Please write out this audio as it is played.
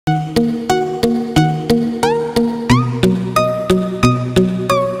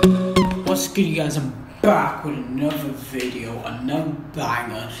guys, I'm back with another video, another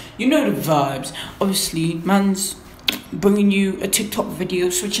banger. You know the vibes. Obviously, man's bringing you a TikTok video,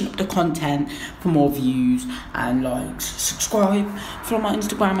 switching up the content for more views and likes. Subscribe, follow my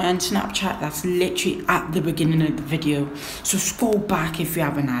Instagram and Snapchat. That's literally at the beginning of the video. So scroll back if you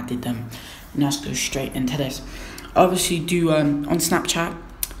haven't added them. And let's go straight into this. Obviously, do on Snapchat,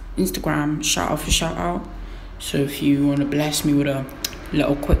 Instagram, shout out for shout out. So if you want to bless me with a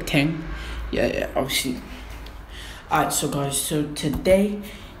little quick thing, yeah, obviously. Alright, so guys, so today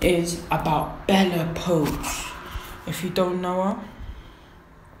is about Bella Poarch. If you don't know her,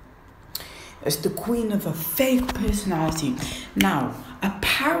 it's the queen of a fake personality. Now,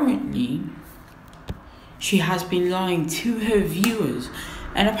 apparently, she has been lying to her viewers,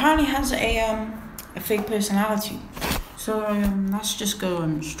 and apparently has a fake personality. So let's just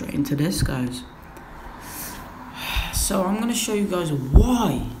go straight into this, guys. So I'm gonna show you guys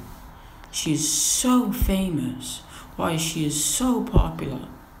why she is so famous, why she is so popular.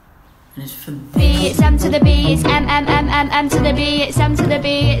 And it's for B, it's M to the B, it's M to the B, it's M to the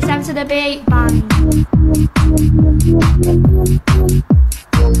B, it's M to the B. Bang.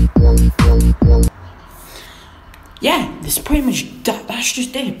 Yeah, this pretty much that's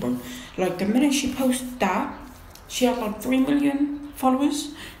just it, bro. Like the minute she posted that, she had like 3 million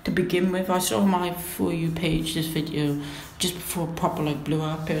followers to begin with. I saw my For You page, this video, just before it proper like blew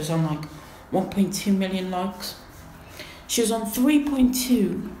up. It was on like 1.2 million likes. She was on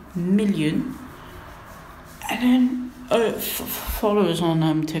 3.2 million, and then followers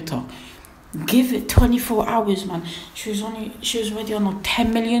on TikTok. Give it 24 hours, man. She was already on like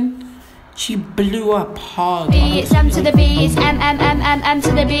 10 million. She blew up hard. B, it's M to the B, it's M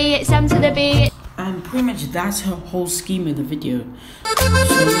to the B, it's M to the B. And pretty much that's her whole scheme of the video. So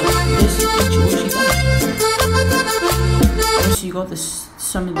this is what she got. Obviously you got this,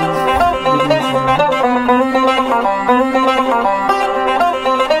 some of the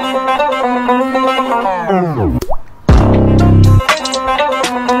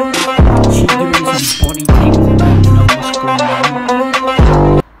she's doing some body things and I don't know what's going on.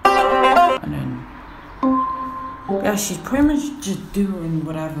 And then yeah, she's pretty much just doing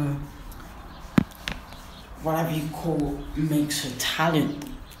whatever you call makes her talent.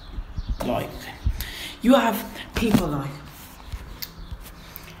 Like, you have people like,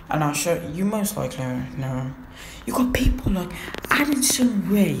 and I'll show you, most likely know, you got people like Addison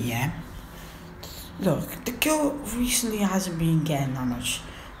Rae, yeah? Look, the girl recently hasn't been getting that much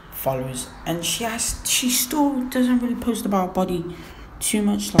followers, and she still doesn't really post about her body too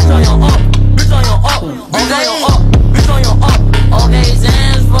much. Like,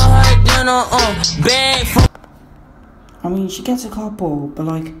 I mean, she gets a couple, but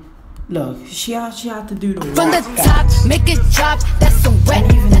like, look, she actually had to do the from the top, make it drop. That's some wet.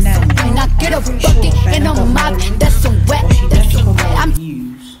 That's some wet. I get a bucket and a mop. That's some wet. That's some wet. I'm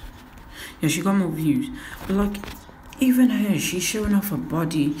views. Yeah, she got more views, but like, even her, she's showing off her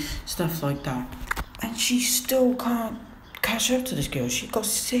body, stuff like that, and she still can't catch up to this girl. She got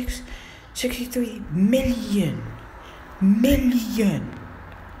 63 million.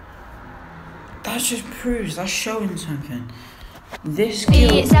 That just proves, that's showing something. This girl,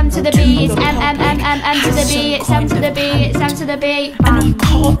 B, it's M to the B, it's M to the B, it's M to the B, it's M to the B. And I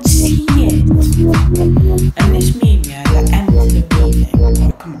can't see it. And this meme, yeah, the M to the B thing.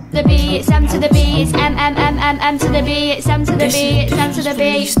 Oh, come on. The B, it's M to the B, it's M to the B, it's M to the B, it's M to the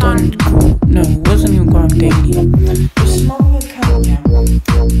B. No, it wasn't even Grime Daily. The smaller account, yeah,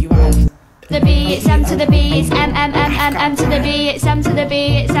 you had the B, it's M to the B, it's M to the B, it's M to the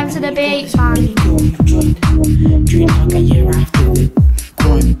B, it's M to the B. This mini girl you joined during like a year after the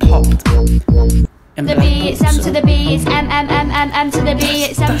grime popped. The B, it's M to the B, it's M to the B,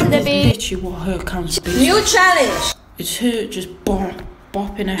 it's M to the B. That's literally what her account's based on. New challenge! It's her just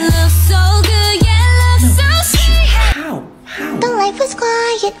bopping her head. Looks so good, yeah, looks so sweet. How? The life was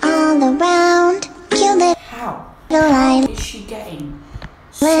quiet all around. Killed it. How How is she getting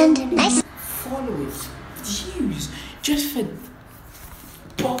so many nice followers, views, just for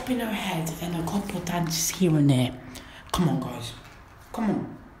bopping her head and a couple of dances here and there? Come on, guys. Come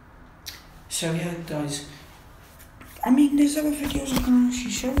on. So yeah, guys. I mean, there's other videos I can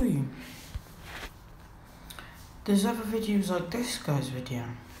actually show you. There's other videos like this guy's video.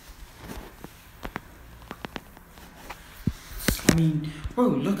 I mean, bro,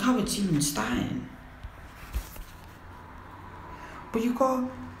 look how it's even starting. But you got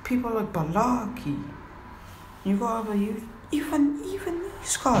people like Balaki. You got other even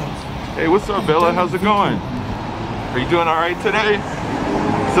these guys. Hey, what's up, Bella? How's it going? Are you doing all right today?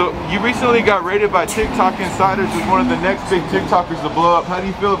 So you recently got rated by TikTok Insiders as one of the next big TikTokers to blow up. How do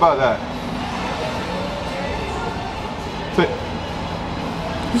you feel about that? Say,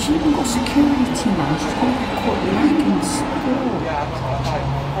 She's even got security, man. She's gonna get caught lagging still.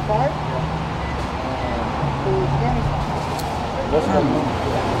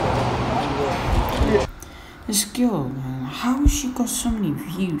 This girl, man, how has she got so many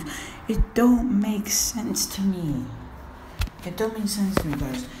views? It don't make sense to me. It don't make sense to me,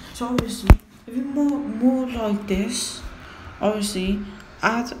 guys. So obviously, if you more like this, obviously,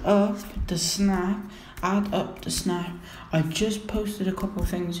 add up the snap. I just posted a couple of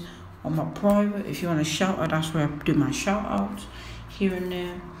things on my private. If you want to shout out, that's where I do my shout outs here and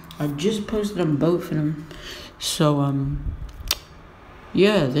there. I just posted on both of them. So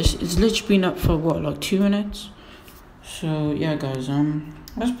yeah, this it's literally been up for what, like 2 minutes. So yeah, guys,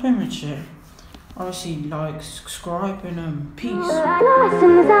 that's pretty much it. Obviously, like, subscribe, and peace.